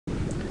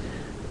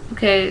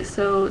Okay,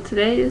 so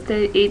today is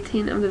day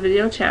 18 of the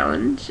video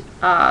challenge.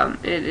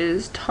 It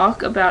is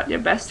talk about your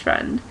best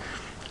friend.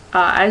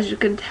 As you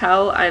can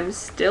tell, I'm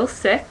still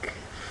sick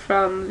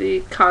from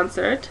the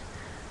concert.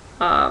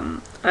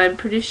 I'm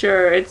pretty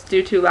sure it's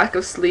due to lack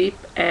of sleep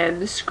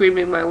and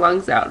screaming my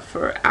lungs out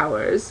for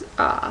hours.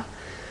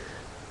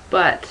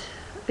 But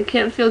I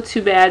can't feel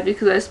too bad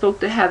because I spoke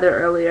to Heather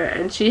earlier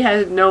and she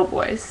has no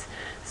voice.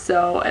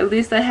 So at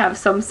least I have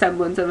some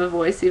semblance of a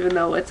voice, even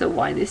though it's a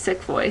whiny,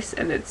 sick voice,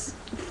 and it's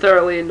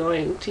thoroughly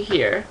annoying to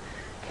hear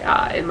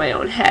in my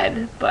own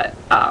head. But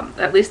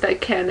at least I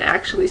can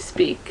actually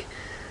speak.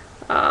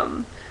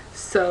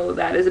 So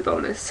that is a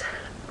bonus.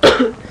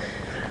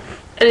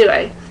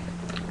 Anyway,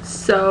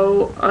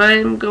 so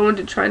I'm going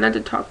to try not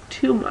to talk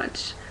too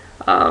much.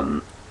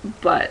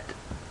 But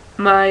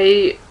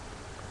my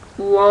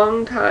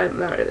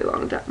not really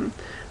long time,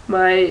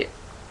 my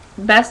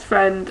best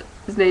friend's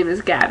name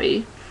is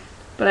Gabby.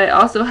 But I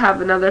also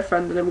have another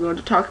friend that I'm going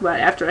to talk about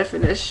after I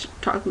finish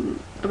talking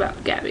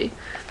about Gabby.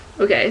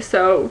 Okay,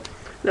 so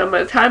now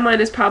my timeline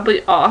is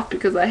probably off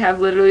because I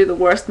have literally the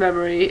worst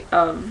memory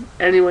of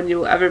anyone you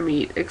will ever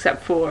meet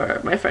except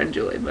for my friend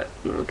Julie, but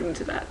we won't get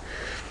into that.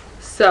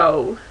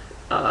 So,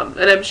 and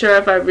I'm sure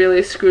if I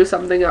really screw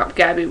something up,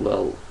 Gabby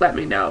will let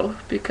me know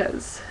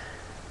because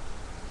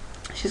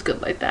she's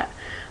good like that.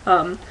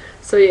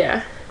 So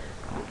yeah,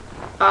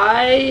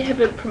 I have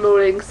been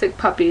promoting Sick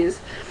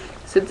Puppies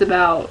since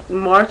about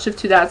March of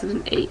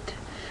 2008.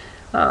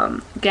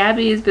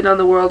 Gabby has been on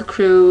the World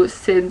Crew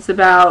since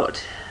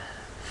about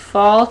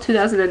fall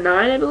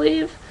 2009, I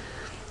believe.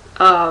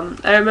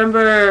 I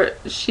remember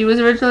she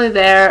was originally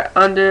there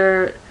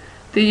under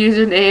the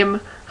username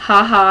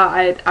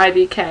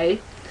HahaIDK.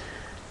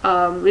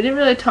 We didn't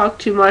really talk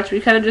too much. We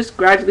kind of just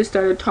gradually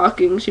started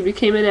talking. She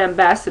became an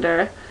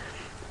ambassador,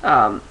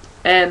 and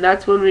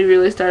that's when we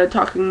really started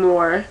talking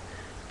more,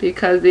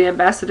 because the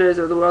ambassadors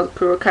of the World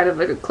Crew are kind of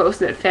like a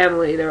close-knit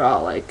family. They're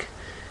all like,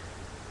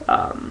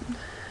 I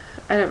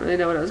don't really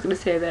know what I was going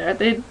to say there.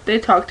 They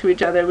talk to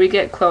each other. We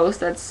get close.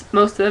 That's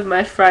most of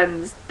my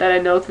friends that I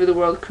know through the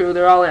World Crew.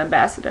 They're all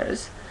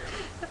ambassadors.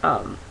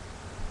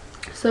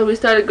 So we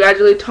started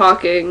gradually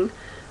talking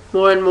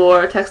more and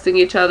more, texting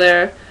each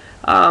other.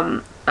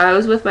 I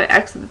was with my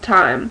ex at the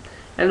time,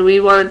 and we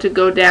wanted to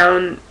go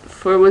down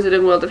for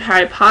Wizarding World of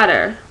Harry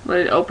Potter when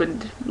it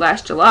opened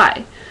last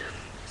July.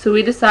 So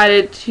we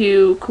decided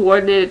to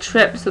coordinate a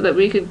trip so that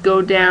we could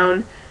go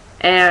down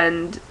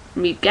and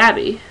meet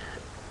Gabby.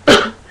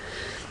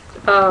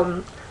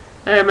 I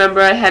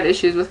remember I had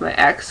issues with my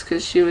ex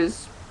because she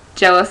was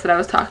jealous that I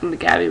was talking to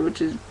Gabby,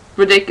 which is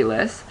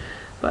ridiculous,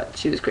 but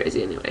she was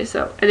crazy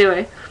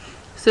anyway.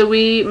 So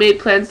we made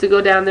plans to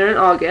go down there in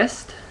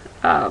August,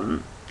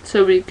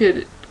 so we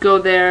could go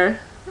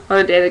there on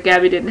a day that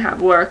Gabby didn't have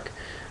work.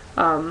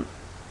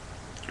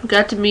 We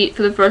got to meet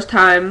for the first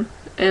time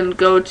and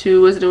go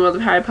to Wizarding World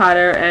of Harry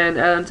Potter and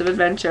Islands of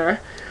Adventure.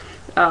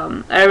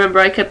 I remember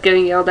I kept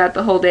getting yelled at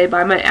the whole day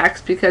by my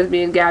ex because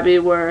me and Gabby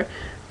were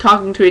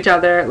talking to each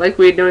other like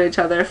we'd known each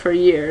other for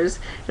years,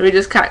 and we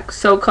just got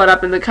so caught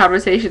up in the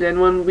conversation,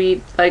 and when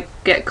we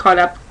get caught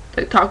up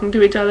talking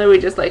to each other, we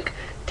just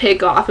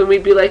take off, and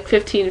we'd be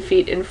 15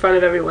 feet in front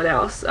of everyone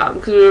else,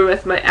 because we were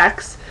with my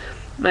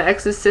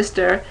ex's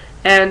sister,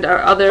 and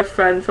our other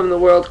friend from the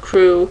World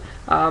Crew,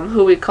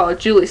 who we call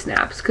Julie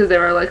Snaps, because there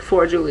were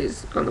 4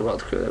 Julies on the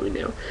World Crew that we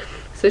knew.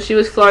 So she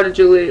was Florida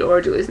Julie or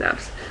Julie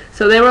Snaps.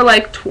 So they were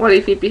 20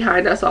 feet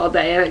behind us all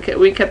day, and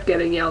we kept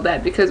getting yelled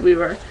at because we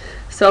were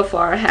so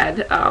far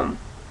ahead.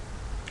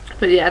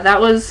 But yeah, that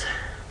was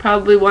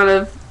probably one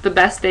of the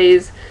best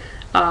days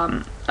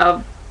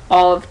of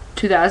all of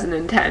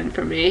 2010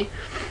 for me.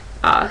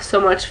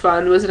 So much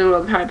fun. Wizarding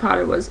World of Harry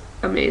Potter was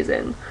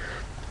amazing.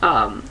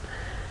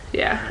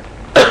 Yeah.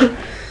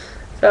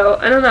 So,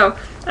 I don't know.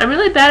 I'm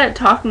really bad at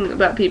talking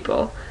about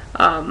people.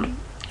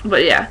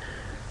 But yeah.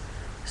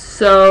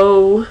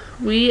 So,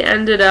 we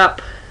ended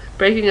up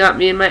breaking up,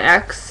 me and my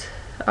ex,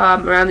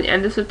 around the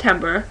end of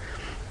September.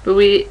 But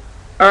we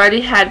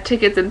already had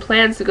tickets and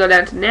plans to go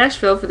down to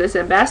Nashville for this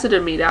ambassador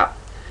meetup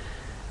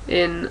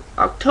in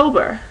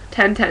October,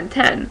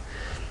 10/10/10,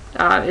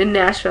 in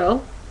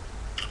Nashville.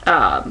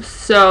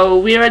 So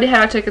we already had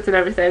our tickets and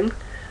everything.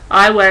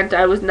 I went.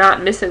 I was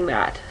not missing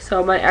that.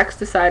 So my ex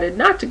decided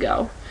not to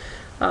go,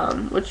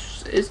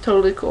 which is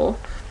totally cool.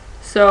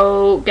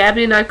 So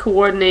Gabby and I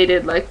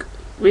coordinated,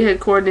 we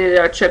had coordinated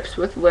our trips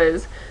with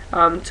Liz,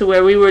 to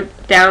where we were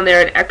down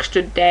there an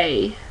extra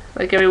day.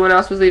 Everyone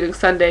else was leaving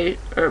Sunday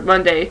or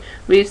Monday,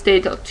 we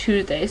stayed till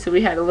Tuesday, so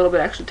we had a little bit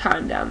extra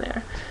time down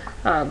there.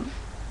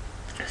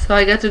 So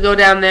I got to go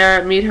down there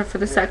and meet her for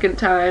the second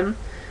time.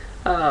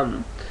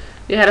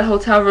 We had a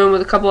hotel room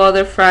with a couple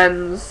other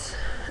friends.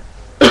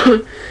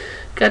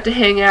 Got to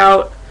hang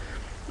out,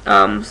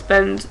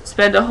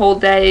 spend a whole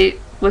day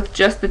with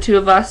just the two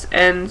of us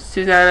and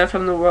Susanna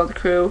from the World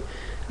Crew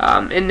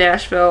in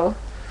Nashville.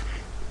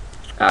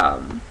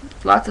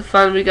 Lots of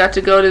fun. We got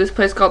to go to this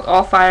place called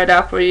All Fired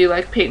Up, where you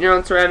paint your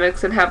own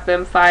ceramics and have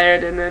them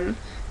fired, and then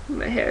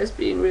my hair is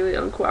being really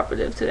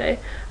uncooperative today.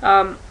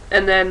 And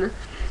then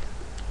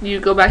you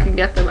go back and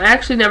get them. I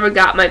actually never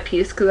got my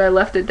piece because I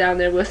left it down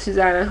there with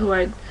Susanna, who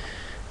I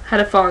had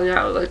a falling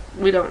out. Like,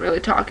 we don't really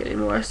talk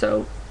anymore,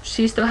 so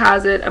she still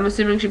has it. I'm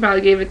assuming she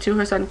probably gave it to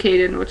her son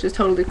Caden, which is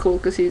totally cool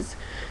because he's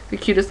the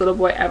cutest little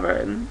boy ever.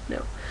 And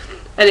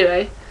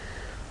anyway,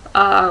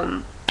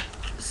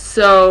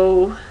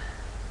 so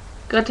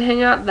got to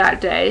hang out that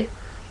day.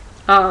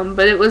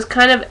 But it was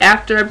kind of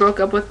after I broke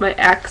up with my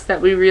ex that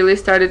we really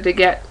started to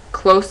get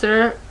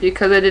closer,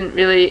 because I didn't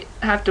really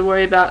have to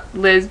worry about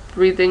Liz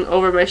breathing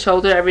over my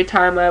shoulder every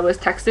time I was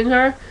texting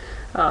her,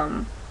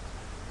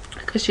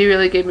 because she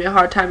really gave me a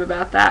hard time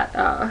about that.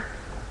 I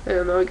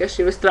don't know, I guess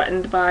she was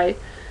threatened by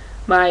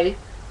my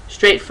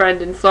straight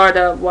friend in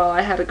Florida while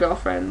I had a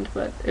girlfriend,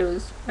 but it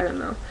was, I don't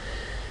know.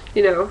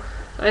 You know,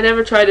 I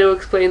never try to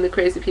explain the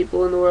crazy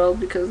people in the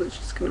world because it's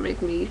just going to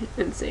make me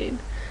insane.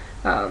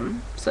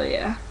 So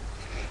yeah.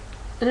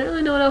 I don't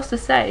really know what else to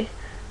say.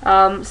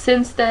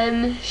 Since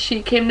then,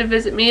 she came to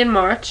visit me in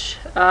March.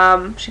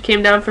 She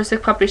came down for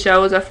Sick Puppy Show.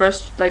 It was our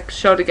first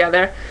show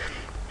together.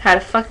 Had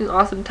a fucking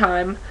awesome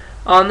time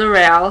on the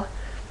rail.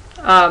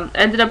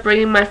 Ended up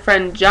bringing my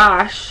friend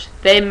Josh.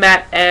 They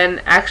met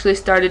and actually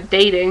started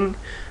dating,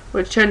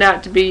 which turned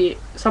out to be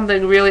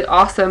something really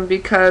awesome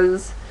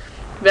because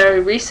very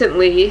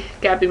recently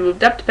Gabby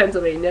moved up to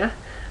Pennsylvania,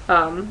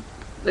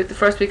 like the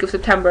first week of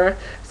September.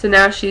 So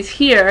now she's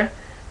here,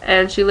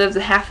 and she lives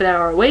a half an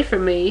hour away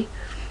from me.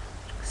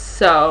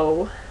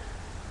 So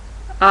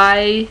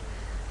I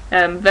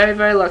am very,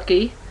 very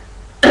lucky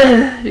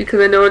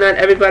because I know not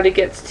everybody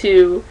gets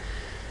to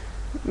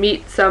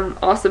meet some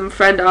awesome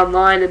friend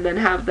online and then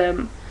have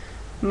them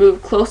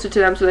move closer to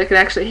them so they can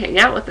actually hang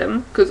out with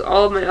them, because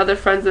all of my other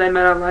friends that I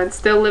met online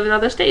still live in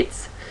other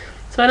states,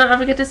 so I don't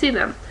ever get to see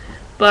them.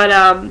 But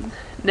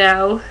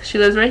now she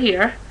lives right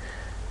here,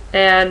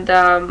 and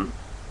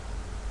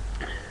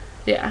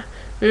yeah,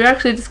 we were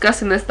actually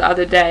discussing this the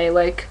other day.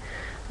 Like,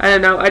 I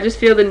don't know, I just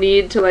feel the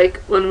need to,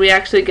 like, when we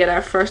actually get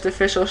our first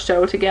official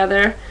show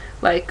together,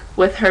 like,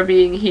 with her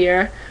being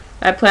here,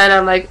 I plan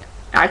on, like,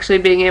 actually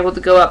being able to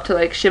go up to,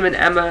 like, Shim and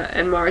Emma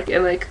and Mark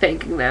and, like,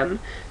 thanking them.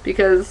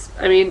 Because,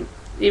 I mean,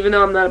 even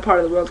though I'm not a part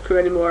of the World Crew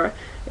anymore,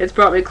 it's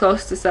brought me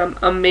close to some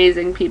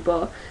amazing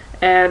people.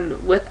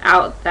 And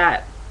without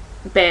that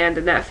band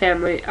and that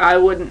family, I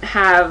wouldn't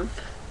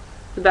have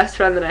the best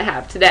friend that I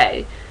have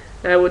today.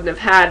 And I wouldn't have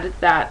had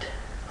that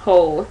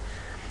whole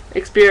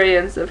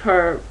experience of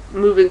her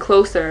moving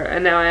closer,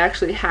 and now I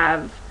actually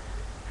have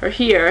her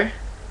here.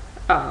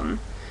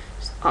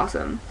 Just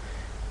awesome.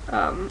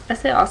 I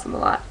say awesome a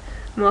lot.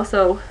 I'm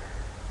also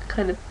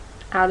kind of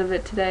out of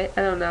it today.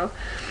 I don't know.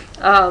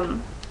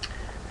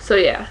 So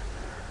yeah,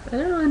 I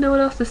don't really know what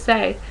else to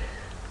say.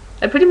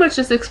 I pretty much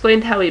just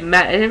explained how we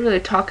met. I didn't really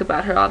talk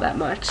about her all that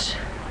much,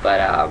 but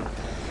I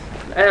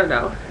don't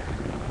know.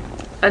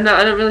 I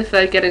don't really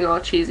feel like getting all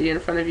cheesy in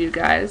front of you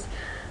guys,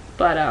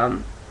 but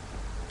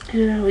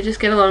you know, we just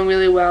get along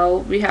really well.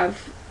 We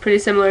have pretty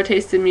similar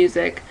taste in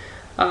music.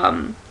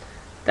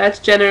 That's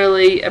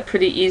generally a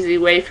pretty easy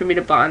way for me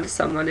to bond to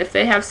someone, if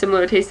they have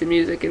similar taste in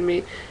music in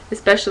me,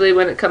 especially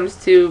when it comes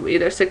to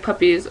either Sick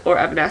Puppies or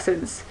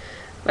Evanescence,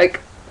 like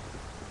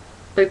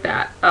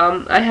that.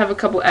 I have a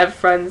couple Ev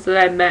friends that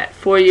I met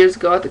 4 years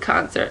ago at the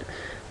concert.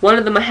 One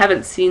of them I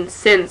haven't seen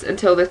since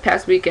until this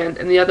past weekend,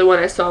 and the other one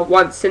I saw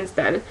once since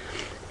then.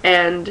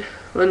 And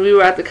when we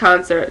were at the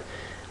concert,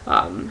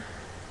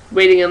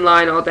 waiting in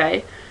line all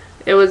day,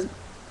 it was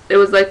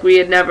like we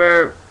had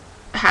never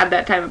had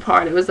that time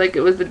apart. It was like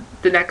it was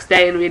the next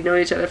day, and we had known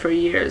each other for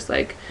years.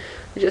 Like,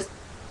 it just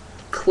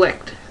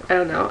clicked. I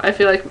don't know. I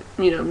feel like,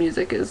 you know,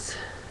 music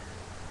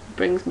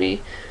brings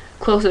me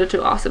closer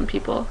to awesome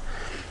people.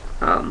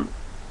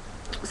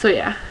 So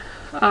yeah,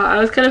 I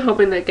was kind of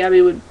hoping that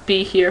Gabby would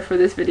be here for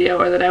this video,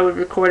 or that I would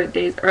record it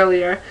days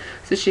earlier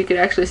so she could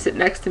actually sit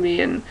next to me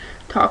and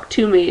talk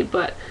to me,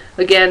 but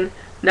again,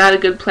 not a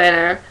good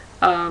planner.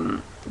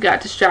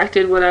 Got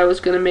distracted when I was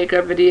going to make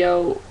a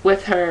video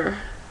with her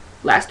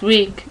last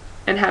week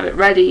and have it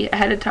ready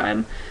ahead of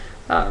time,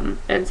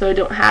 and so I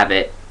don't have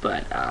it,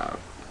 but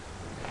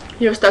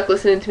you're stuck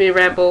listening to me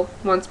ramble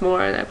once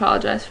more, and I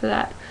apologize for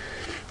that.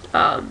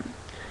 And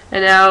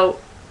now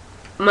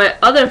my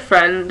other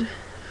friend,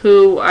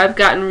 who I've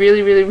gotten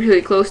really, really,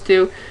 really close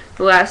to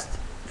the last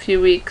few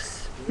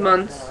weeks,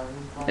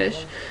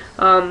 months-ish,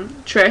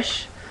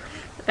 Trish.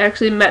 I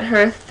actually met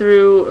her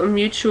through a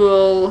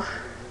mutual,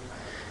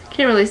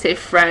 can't really say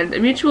friend, a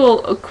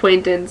mutual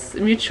acquaintance,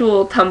 a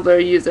mutual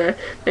Tumblr user.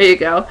 There you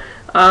go.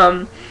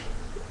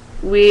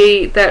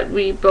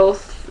 We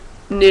both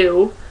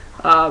knew,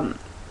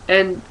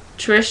 and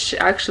Trish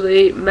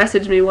actually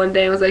messaged me one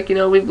day and was like, you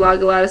know, we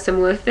blog a lot of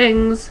similar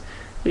things,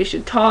 we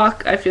should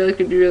talk, I feel like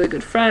we'd be really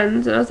good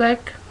friends. And I was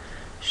like,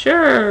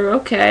 sure,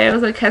 okay. I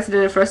was like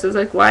hesitant at first. I was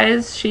like, why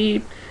is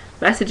she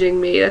messaging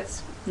me?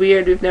 That's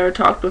weird, we've never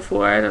talked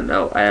before, I don't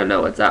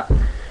know what's up.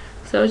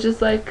 So I was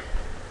just like,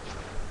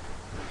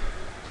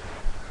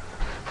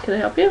 can I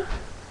help you?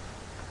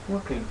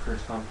 Looking for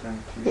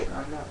something to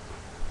shine up.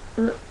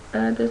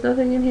 There's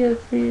nothing in here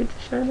for you to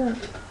shine up.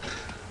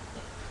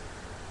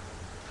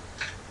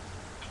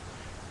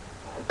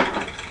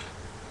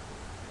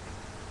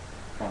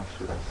 else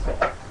would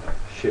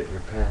shit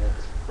your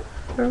pants.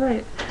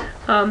 Alright.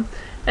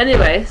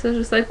 Anyway, so I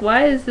was just like,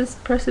 why is this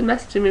person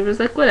messaging me? I was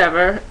like,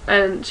 whatever.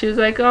 And she was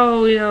like,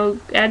 oh, you know,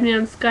 add me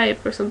on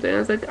Skype or something. I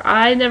was like,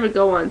 I never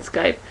go on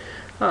Skype.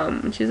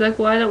 And she's like,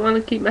 well, I don't want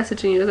to keep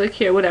messaging you. I was like,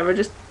 here, whatever,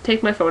 just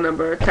take my phone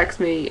number, text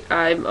me.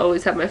 I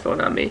always have my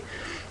phone on me.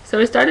 So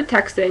we started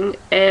texting,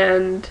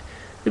 and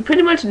we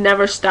pretty much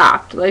never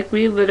stopped. Like,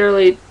 we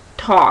literally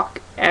talk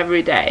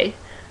every day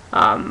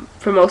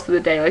for most of the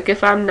day. Like,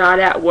 if I'm not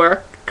at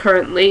work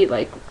currently,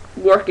 like,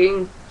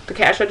 working the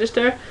cash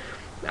register,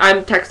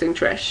 I'm texting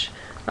Trish.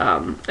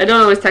 I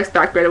don't always text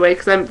back right away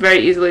because I'm very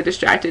easily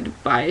distracted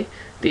by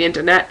the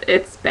internet.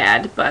 It's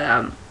bad,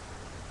 but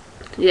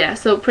yeah,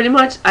 so pretty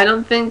much I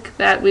don't think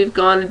that we've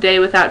gone a day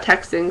without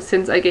texting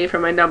since I gave her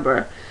my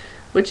number,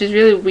 which is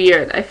really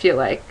weird, I feel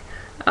like.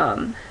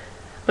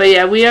 But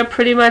yeah, we are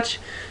pretty much,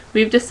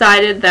 we've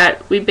decided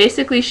that we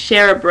basically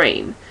share a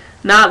brain.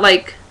 Not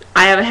like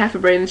I have a half a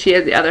brain and she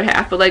has the other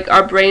half, but like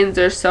our brains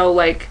are so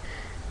like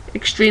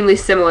extremely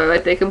similar,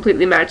 like they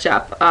completely match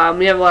up.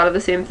 We have a lot of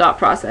the same thought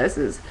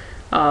processes,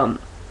 a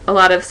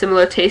lot of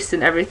similar tastes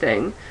in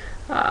everything.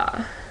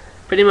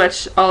 Pretty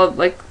much all of,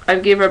 like, I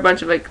gave her a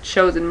bunch of like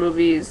shows and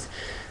movies,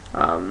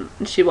 and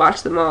she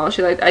watched them all.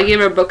 I gave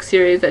her a book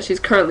series that she's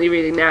currently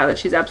reading now that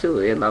she's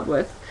absolutely in love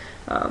with,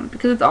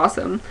 because it's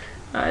awesome,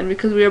 and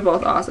because we are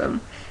both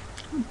awesome.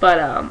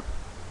 But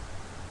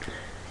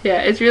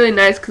yeah, it's really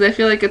nice because I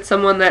feel like it's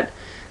someone that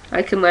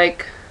I can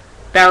like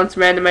bounce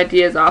random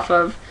ideas off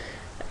of.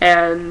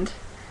 And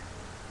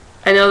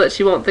I know that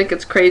she won't think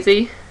it's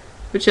crazy,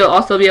 but she'll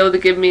also be able to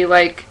give me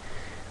like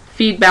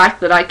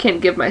feedback that I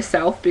can't give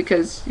myself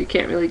because you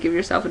can't really give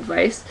yourself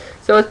advice.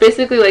 So it's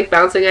basically like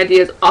bouncing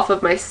ideas off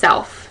of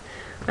myself.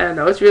 I don't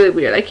know, it's really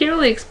weird. I can't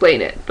really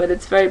explain it, but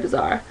it's very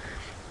bizarre.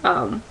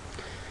 But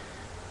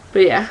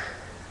yeah,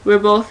 we're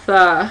both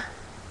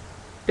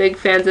big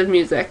fans of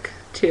music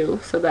too,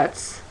 so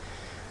that's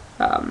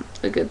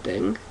a good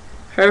thing.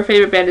 Her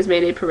favorite band is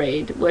Mayday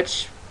Parade,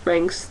 which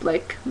ranks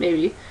like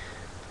maybe,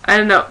 I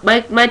don't know,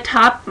 like my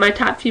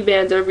top few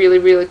bands are really,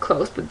 really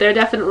close, but they're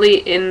definitely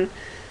in,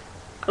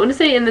 I want to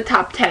say in the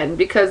top 10,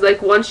 because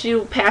like once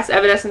you pass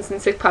Evanescence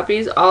and Sick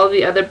Puppies, all of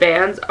the other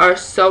bands are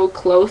so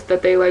close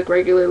that they like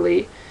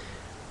regularly,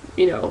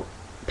 you know,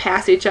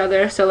 pass each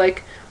other. So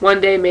like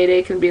one day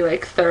Mayday can be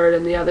like third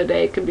and the other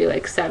day it can be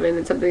like 7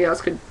 and something else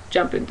could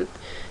jump into,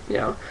 you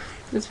know,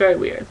 it's very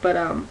weird. But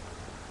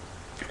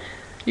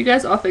you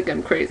guys all think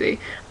I'm crazy.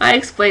 I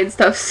explain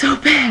stuff so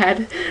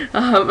bad,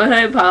 and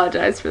I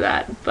apologize for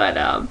that. But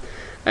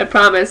I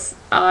promise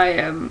I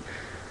am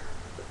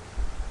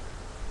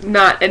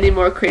not any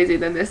more crazy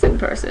than this in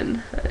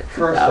person.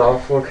 First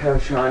off, look how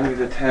shiny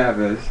the tab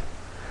is.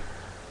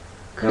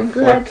 Now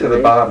flip to the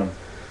bottom.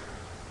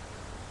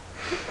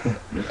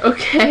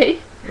 Okay.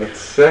 It's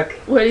sick.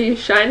 What are you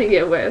shining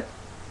it with?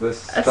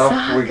 This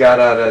stuff we got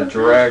out of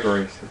Drag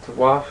Race. It's a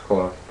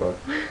washcloth, but...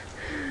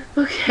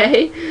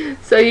 Okay,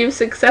 so you've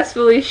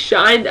successfully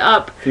shined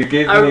up if you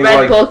give a me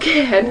Red Bull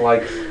can.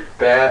 Like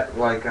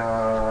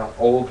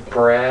old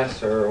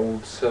brass or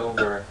old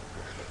silver.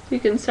 You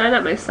can shine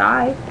up my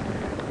side.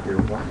 Your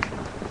what?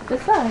 The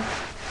side.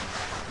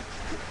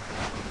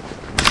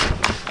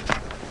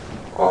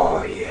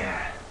 Oh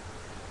yeah.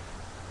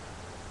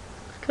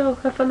 Go,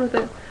 have fun with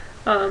it.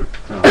 Oh,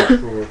 that's a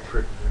little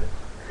pretty.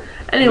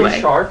 Anyway. Can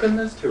we sharpen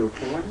this to a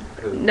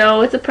point?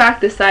 No, it's a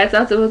practice side. It's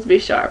not supposed to be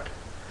sharp.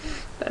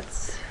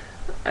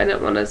 I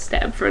don't want to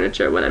stab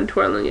furniture when I'm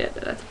twirling it.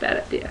 That's a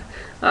bad idea.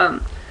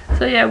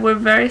 So yeah, we're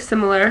very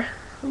similar.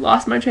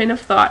 Lost my train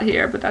of thought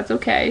here, but that's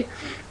okay.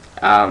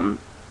 I've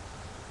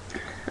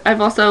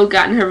also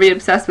gotten her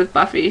re-obsessed with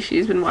Buffy.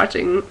 She's been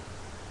watching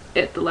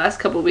it the last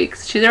couple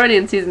weeks. She's already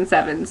in season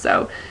 7,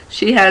 so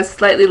she has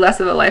slightly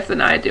less of a life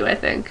than I do, I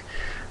think.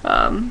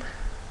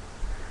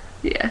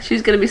 Yeah,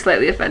 she's going to be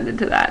slightly offended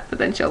to that, but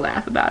then she'll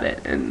laugh about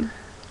it and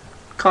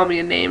call me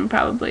a name,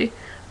 probably.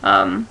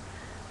 But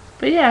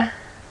yeah.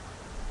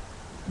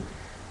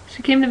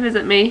 She came to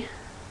visit me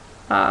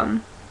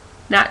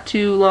not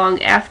too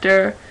long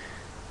after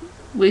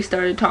we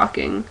started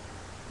talking,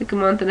 like a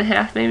month and a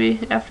half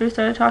maybe after we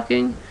started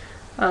talking.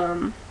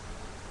 So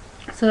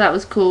that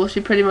was cool. She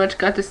pretty much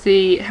got to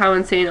see how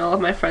insane all of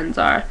my friends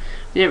are.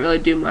 We didn't really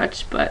do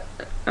much, but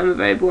I'm a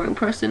very boring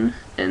person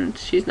and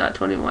she's not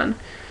 21,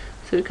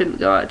 so we couldn't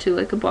go out to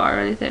like a bar or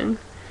anything.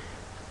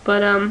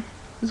 But it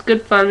was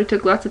good fun. We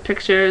took lots of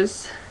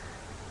pictures.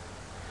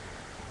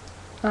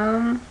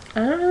 I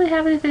don't really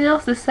have anything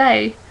else to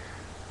say.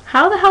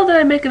 How the hell did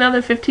I make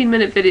another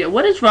 15-minute video?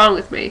 What is wrong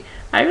with me?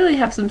 I really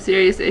have some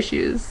serious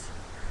issues.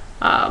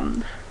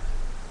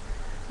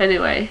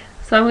 Anyway,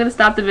 so I'm going to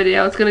stop the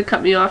video. It's going to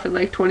cut me off in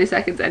like 20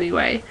 seconds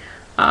anyway.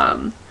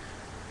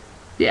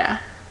 Yeah.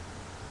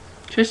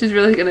 Trish is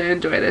really going to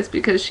enjoy this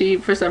because she,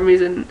 for some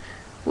reason,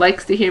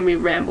 likes to hear me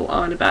ramble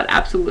on about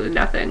absolutely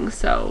nothing.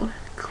 So,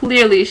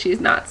 clearly she's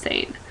not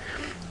sane.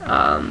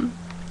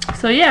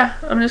 So yeah,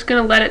 I'm just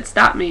going to let it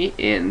stop me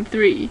in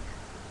 3,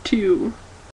 2,